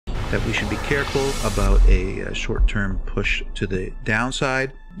that we should be careful about a short-term push to the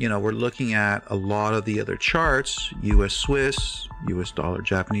downside. You know, we're looking at a lot of the other charts, US Swiss, US dollar,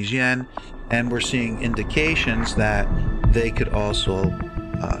 Japanese yen, and we're seeing indications that they could also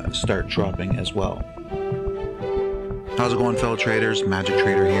start dropping as well. How's it going, fellow traders? Magic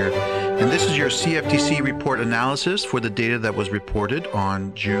Trader here. And this is your CFTC report analysis for the data that was reported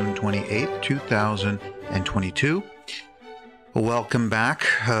on June 28, 2022. Welcome back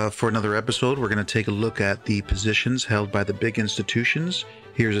for another episode. We're going to take a look at the positions held by the big institutions.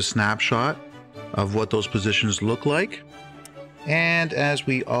 Here's a snapshot of what those positions look like. And as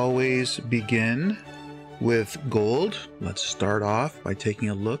we always begin with gold, let's start off by taking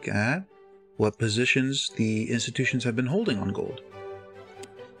a look at what positions the institutions have been holding on gold.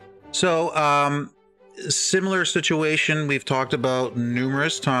 So, similar situation we've talked about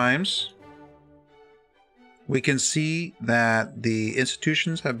numerous times. We can see that the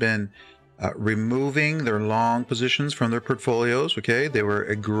institutions have been removing their long positions from their portfolios. Okay, they were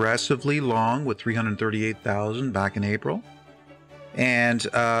aggressively long with 338,000 back in April, and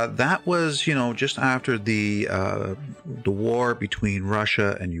that was, you know, just after the war between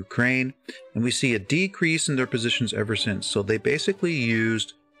Russia and Ukraine, and we see a decrease in their positions ever since. So they basically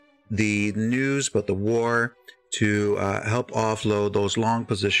used the news about the war to help offload those long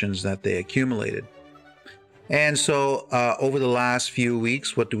positions that they accumulated. And so over the last few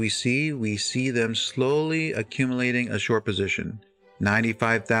weeks, what do we see? We see them slowly accumulating a short position.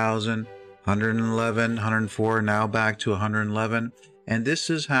 95,000, 111, 104, now back to 111. And this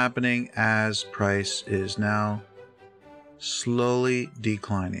is happening as price is now slowly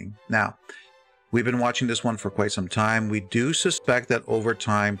declining. Now, we've been watching this one for quite some time. We do suspect that over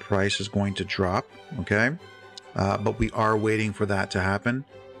time, price is going to drop, okay? But we are waiting for that to happen.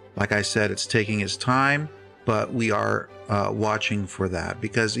 Like I said, it's taking its time, but we are watching for that,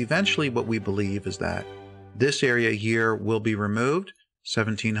 because eventually what we believe is that this area here will be removed,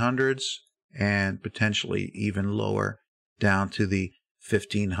 1700s, and potentially even lower down to the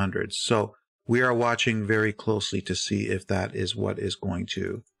 1500s. So we are watching very closely to see if that is what is going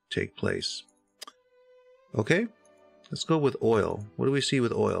to take place. Okay, let's go with oil. What do we see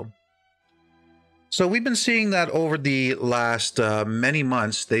with oil? So we've been seeing that over the last many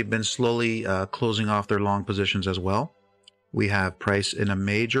months, they've been slowly closing off their long positions as well. We have price in a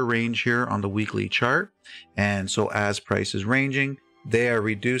major range here on the weekly chart. And so as price is ranging, they are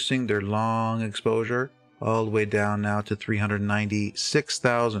reducing their long exposure all the way down now to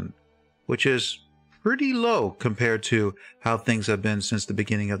 396,000, which is pretty low compared to how things have been since the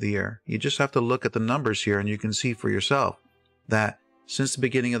beginning of the year. You just have to look at the numbers here and you can see for yourself that since the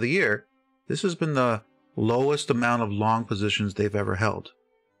beginning of the year, this has been the lowest amount of long positions they've ever held.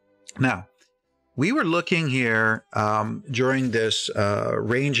 Now, we were looking here during this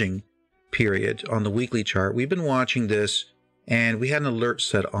ranging period on the weekly chart. We've been watching this, and we had an alert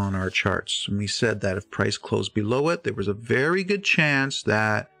set on our charts. And we said that if price closed below it, there was a very good chance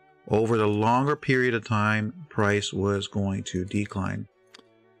that over the longer period of time, price was going to decline.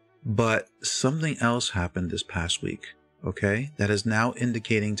 But something else happened this past week, okay, that is now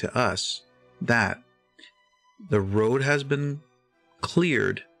indicating to us that the road has been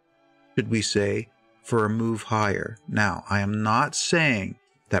cleared, should we say, for a move higher. Now, I am not saying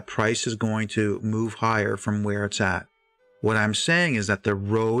that price is going to move higher from where it's at. What I'm saying is that the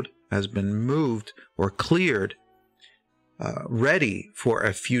road has been moved or cleared, ready for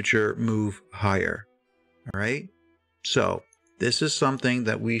a future move higher. All right? So this is something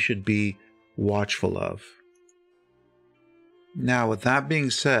that we should be watchful of. Now, with that being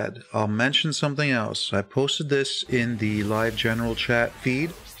said, I'll mention something else. I posted this in the live general chat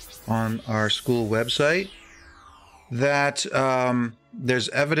feed on our school website, that there's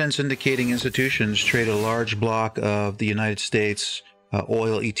evidence indicating institutions trade a large block of the United States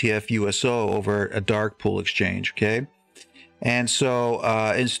oil ETF USO over a dark pool exchange, okay? And so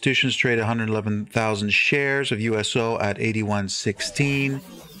institutions trade 111,000 shares of USO at 81.16,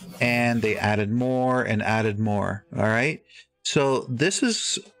 and they added more and added more, all right? So this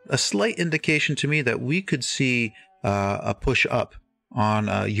is a slight indication to me that we could see a push up on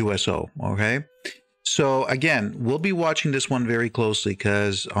USO, okay? So again, we'll be watching this one very closely,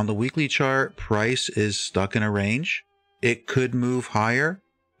 because on the weekly chart, price is stuck in a range. It could move higher,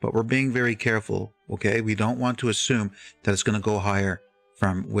 but we're being very careful, okay? We don't want to assume that it's going to go higher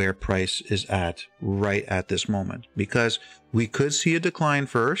from where price is at right at this moment, because we could see a decline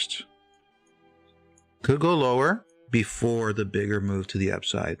first, could go lower before the bigger move to the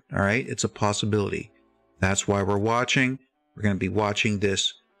upside, all right? It's a possibility. That's why we're watching. We're going to be watching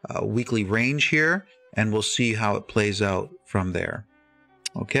this weekly range here, and we'll see how it plays out from there.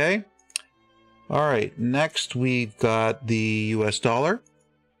 Okay. All right. Next, we've got the US dollar.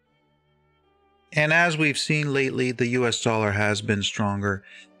 And as we've seen lately, the US dollar has been stronger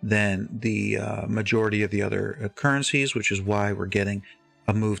than the majority of the other currencies, which is why we're getting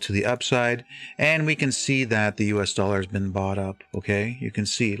a move to the upside. And we can see that the US dollar has been bought up. Okay. You can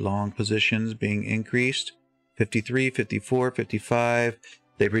see long positions being increased. 53, 54, 55.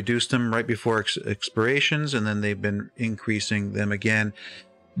 They've reduced them right before expirations, and then they've been increasing them again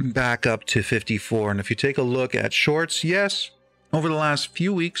back up to 54. And if you take a look at shorts, yes, over the last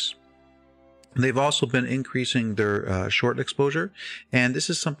few weeks, they've also been increasing their short exposure. And this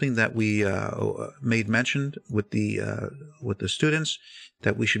is something that we made mention with the students,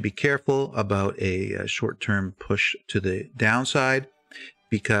 that we should be careful about a short-term push to the downside,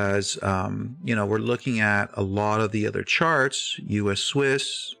 because, we're looking at a lot of the other charts, US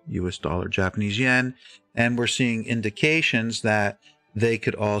Swiss, US dollar, Japanese yen, and we're seeing indications that they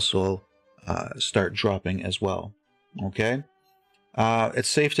could also start dropping as well. Okay. It's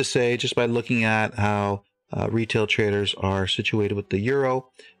safe to say, just by looking at how retail traders are situated with the euro,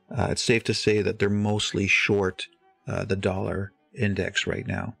 it's safe to say that they're mostly short the dollar index right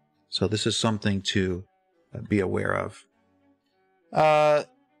now. So this is something to be aware of.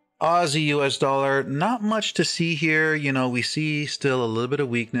 Aussie US dollar, not much to see here. We see still a little bit of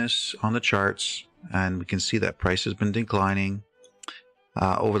weakness on the charts, and we can see that price has been declining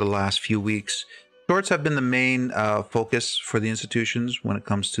over the last few weeks. Shorts have been the main focus for the institutions when it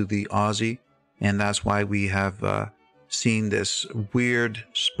comes to the Aussie, and that's why we have seen this weird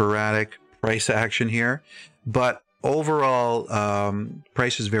sporadic price action here. But overall,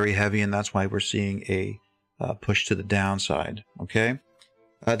 price is very heavy, and that's why we're seeing a push to the downside. Okay.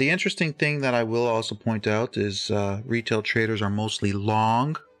 The interesting thing that I will also point out is retail traders are mostly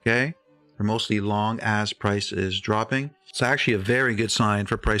long. Okay. They're mostly long as price is dropping. It's actually a very good sign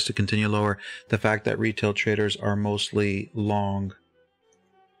for price to continue lower, the fact that retail traders are mostly long.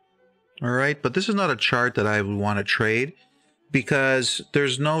 All right, but this is not a chart that I would want to trade, because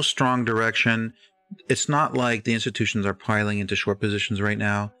there's no strong direction. It's not like the institutions are piling into short positions right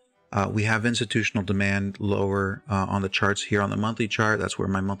now. We have institutional demand lower on the charts here on the monthly chart. That's where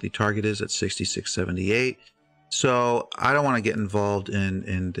my monthly target is at 66.78. So I don't want to get involved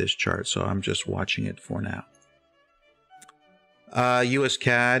in this chart, so I'm just watching it for now.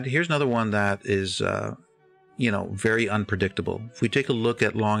 USCAD, here's another one that is, very unpredictable. If we take a look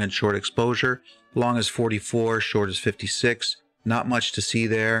at long and short exposure, long is 44, short is 56. Not much to see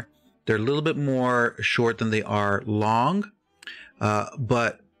there. They're a little bit more short than they are long,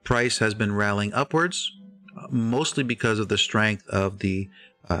 but price has been rallying upwards, mostly because of the strength of the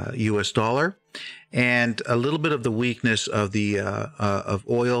US dollar and a little bit of the weakness of the of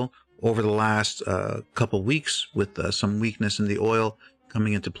oil over the last couple weeks, with some weakness in the oil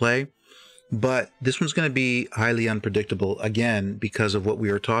coming into play. But this one's going to be highly unpredictable, again, because of what we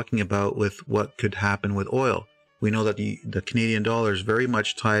were talking about with what could happen with oil. We know that the Canadian dollar is very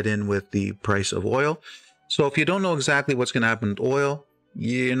much tied in with the price of oil. So if you don't know exactly what's going to happen with oil,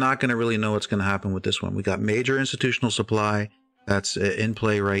 you're not going to really know what's going to happen with this one. We got major institutional supply that's in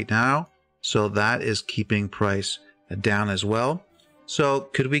play right now. So that is keeping price down as well. So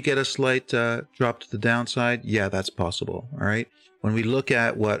could we get a slight drop to the downside? Yeah, that's possible. All right. When we look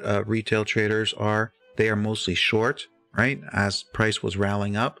at what retail traders are, they are mostly short, right? As price was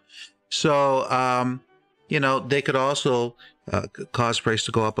rallying up. So, they could also cause price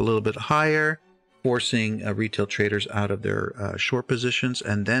to go up a little bit higher, forcing retail traders out of their short positions,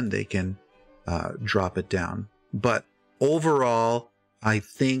 and then they can drop it down. But overall, I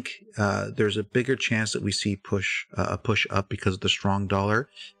think there's a bigger chance that we see a push up because of the strong dollar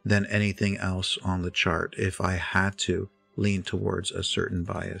than anything else on the chart, if I had to lean towards a certain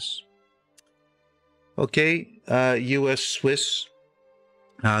bias. Okay, US Swiss.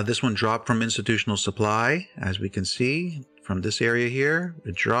 This one dropped from institutional supply, as we can see from this area here.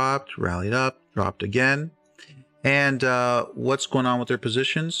 It dropped, rallied up, dropped again. And what's going on with their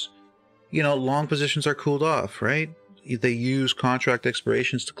positions? Long positions are cooled off, right? They use contract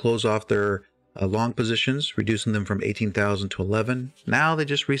expirations to close off their long positions, reducing them from 18,000 to 11. Now they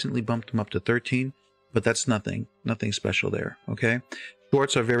just recently bumped them up to 13, but that's nothing special there. Okay.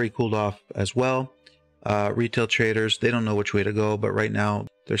 Shorts are very cooled off as well. Retail traders, they don't know which way to go, but right now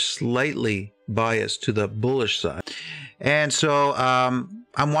they're slightly biased to the bullish side. And so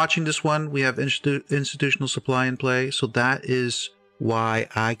I'm watching this one. We have institutional supply in play. So that is why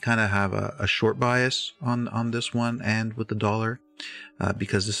I kind of have a short bias on this one and with the dollar,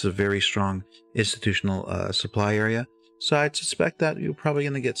 because this is a very strong institutional supply area. So I'd suspect that you're probably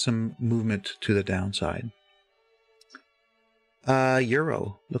going to get some movement to the downside.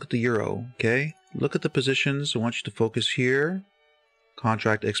 Euro. Look at the euro. Okay. Look at the positions. I want you to focus here.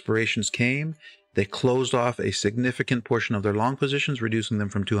 Contract expirations came. They closed off a significant portion of their long positions, reducing them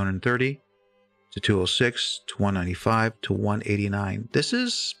from 230 to 206 to 195 to 189. This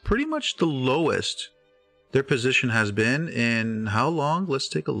is pretty much the lowest their position has been in how long? Let's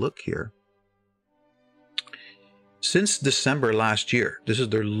take a look here. Since December last year, this is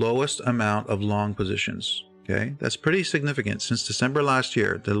their lowest amount of long positions. Okay, that's pretty significant. Since December last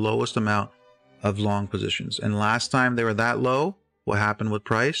year, the lowest amount of long positions. And last time they were that low, what happened with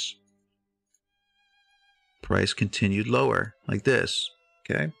price? Price continued lower, like this.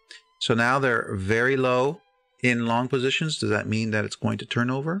 Okay, so now they're very low in long positions. Does that mean that it's going to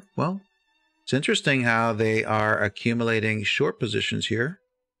turn over? Well, it's interesting how they are accumulating short positions here,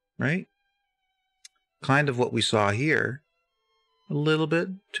 right? Kind of what we saw here. A little bit,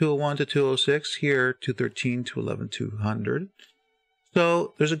 201 to 206, here 213 to 11,200.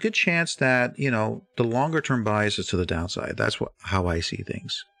 So there's a good chance that, you know, the longer term bias is to the downside. That's how I see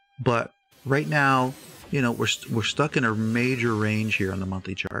things. But right now, you know, we're stuck in a major range here on the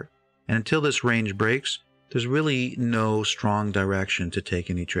monthly chart. And until this range breaks, there's really no strong direction to take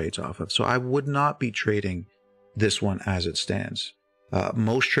any trades off of. So I would not be trading this one as it stands.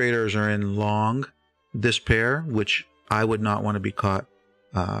 Most traders are in long this pair, which I would not want to be caught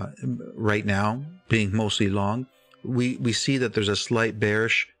right now, being mostly long. We see that there's a slight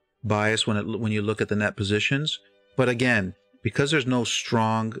bearish bias when you look at the net positions. But again, because there's no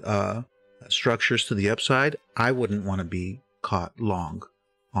strong structures to the upside, I wouldn't want to be caught long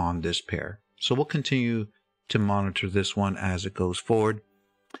on this pair. So we'll continue to monitor this one as it goes forward.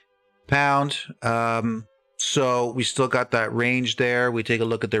 Pound. So we still got that range there. We take a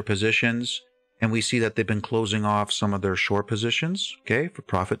look at their positions, and we see that they've been closing off some of their short positions, okay, for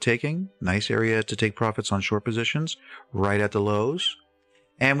profit taking. Nice area to take profits on short positions, right at the lows.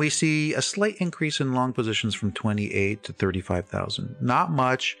 And we see a slight increase in long positions from 28 to 35,000. Not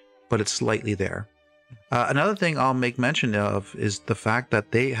much, but it's slightly there. Another thing I'll make mention of is the fact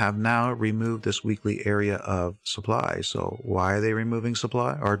that they have now removed this weekly area of supply. So why are they removing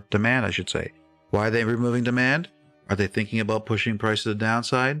supply? Or demand, I should say. Why are they removing demand? Are they thinking about pushing price to the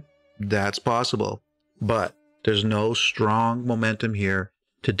downside? That's possible. But there's no strong momentum here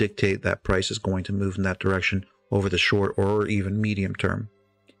to dictate that price is going to move in that direction over the short or even medium term.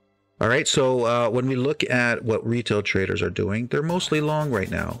 All right, so when we look at what retail traders are doing, they're mostly long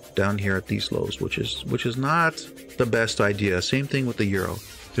right now, down here at these lows, which is not the best idea. Same thing with the euro.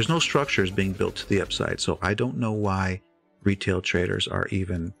 There's no structures being built to the upside, so I don't know why retail traders are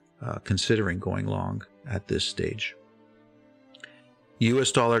even considering going long at this stage.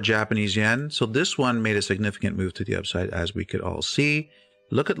 US dollar, Japanese yen. So this one made a significant move to the upside, as we could all see.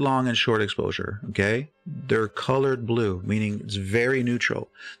 Look at long and short exposure, okay? They're colored blue, meaning it's very neutral.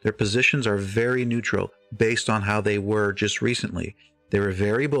 Their positions are very neutral based on how they were just recently. They were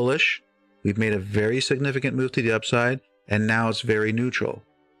very bullish. We've made a very significant move to the upside, and now it's very neutral,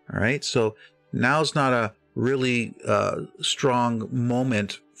 all right? So now it's not a really strong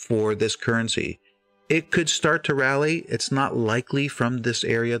moment for this currency. It could start to rally. It's not likely from this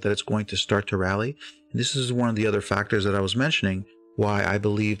area that it's going to start to rally. And this is one of the other factors that I was mentioning, why I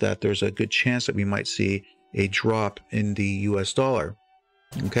believe that there's a good chance that we might see a drop in the US dollar.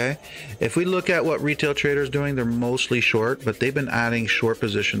 Okay, if we look at what retail traders are doing, they're mostly short, but they've been adding short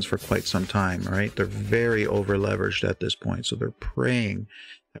positions for quite some time, right? They're very over leveraged at this point, so they're praying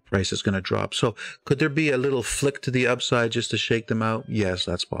that price is going to drop. So could there be a little flick to the upside just to shake them out? Yes,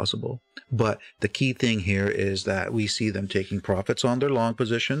 that's possible. But the key thing here is that we see them taking profits on their long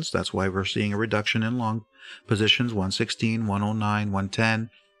positions. That's why we're seeing a reduction in long positions, 116, 109, 110,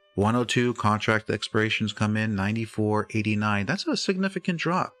 102. Contract expirations come in, 94, 89. That's a significant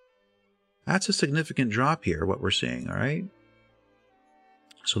drop. That's a significant drop here, what we're seeing, all right?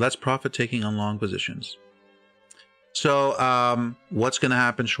 So that's profit taking on long positions. So what's going to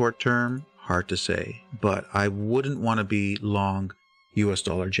happen short term? Hard to say, but I wouldn't want to be long US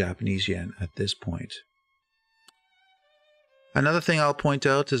dollar, Japanese yen at this point. Another thing I'll point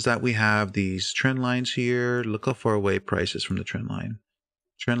out is that we have these trend lines here. Look how far away price is from the trend line.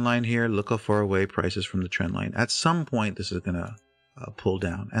 Trend line here, look how far away price is from the trend line. At some point, this is going to pull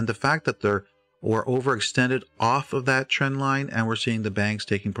down. And the fact that we're overextended off of that trend line and we're seeing the banks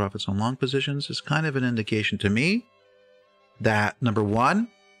taking profits on long positions is kind of an indication to me that, number one,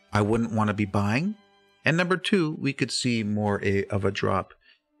 I wouldn't want to be buying. And number two, we could see more of a drop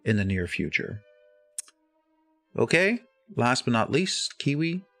in the near future. Okay, last but not least,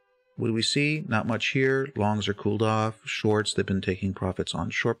 Kiwi. What do we see? Not much here. Longs are cooled off. Shorts, they've been taking profits on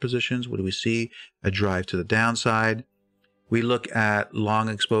short positions. What do we see? A drive to the downside. We look at long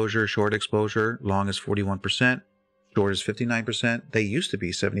exposure, short exposure. Long is 41%, short is 59%. They used to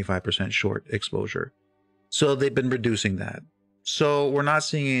be 75% short exposure. So they've been reducing that. So we're not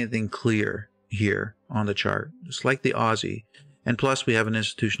seeing anything clear here on the chart, just like the Aussie. And plus we have an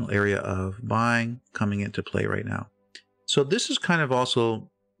institutional area of buying coming into play right now. So this is kind of also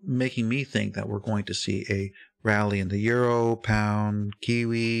making me think that we're going to see a rally in the euro, pound,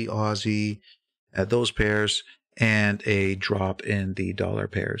 Kiwi, Aussie, those pairs, and a drop in the dollar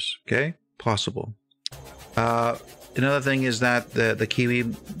pairs. Okay, possible. Another thing is that the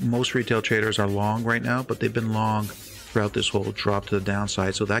Kiwi, most retail traders are long right now, but they've been long throughout this whole drop to the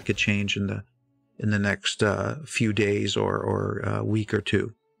downside. So that could change in the next few days or week or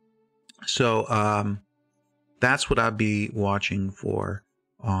two. So that's what I'd be watching for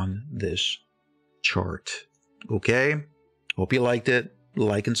on this chart. Okay, hope you liked it.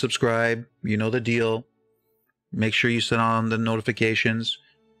 Like and subscribe. You know the deal. Make sure you set on the notifications.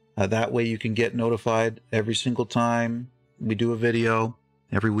 That way you can get notified every single time we do a video.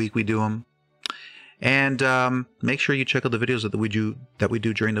 Every week we do them. And make sure you check out the videos that we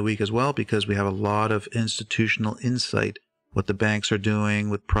do during the week as well, because we have a lot of institutional insight, what the banks are doing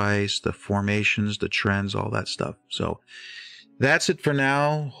with price, the formations, the trends, all that stuff. So that's it for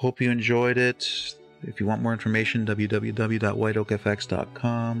now. Hope you enjoyed it. If you want more information,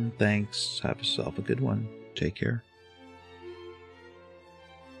 www.whiteoakfx.com. Thanks. Have yourself a good one. Take care.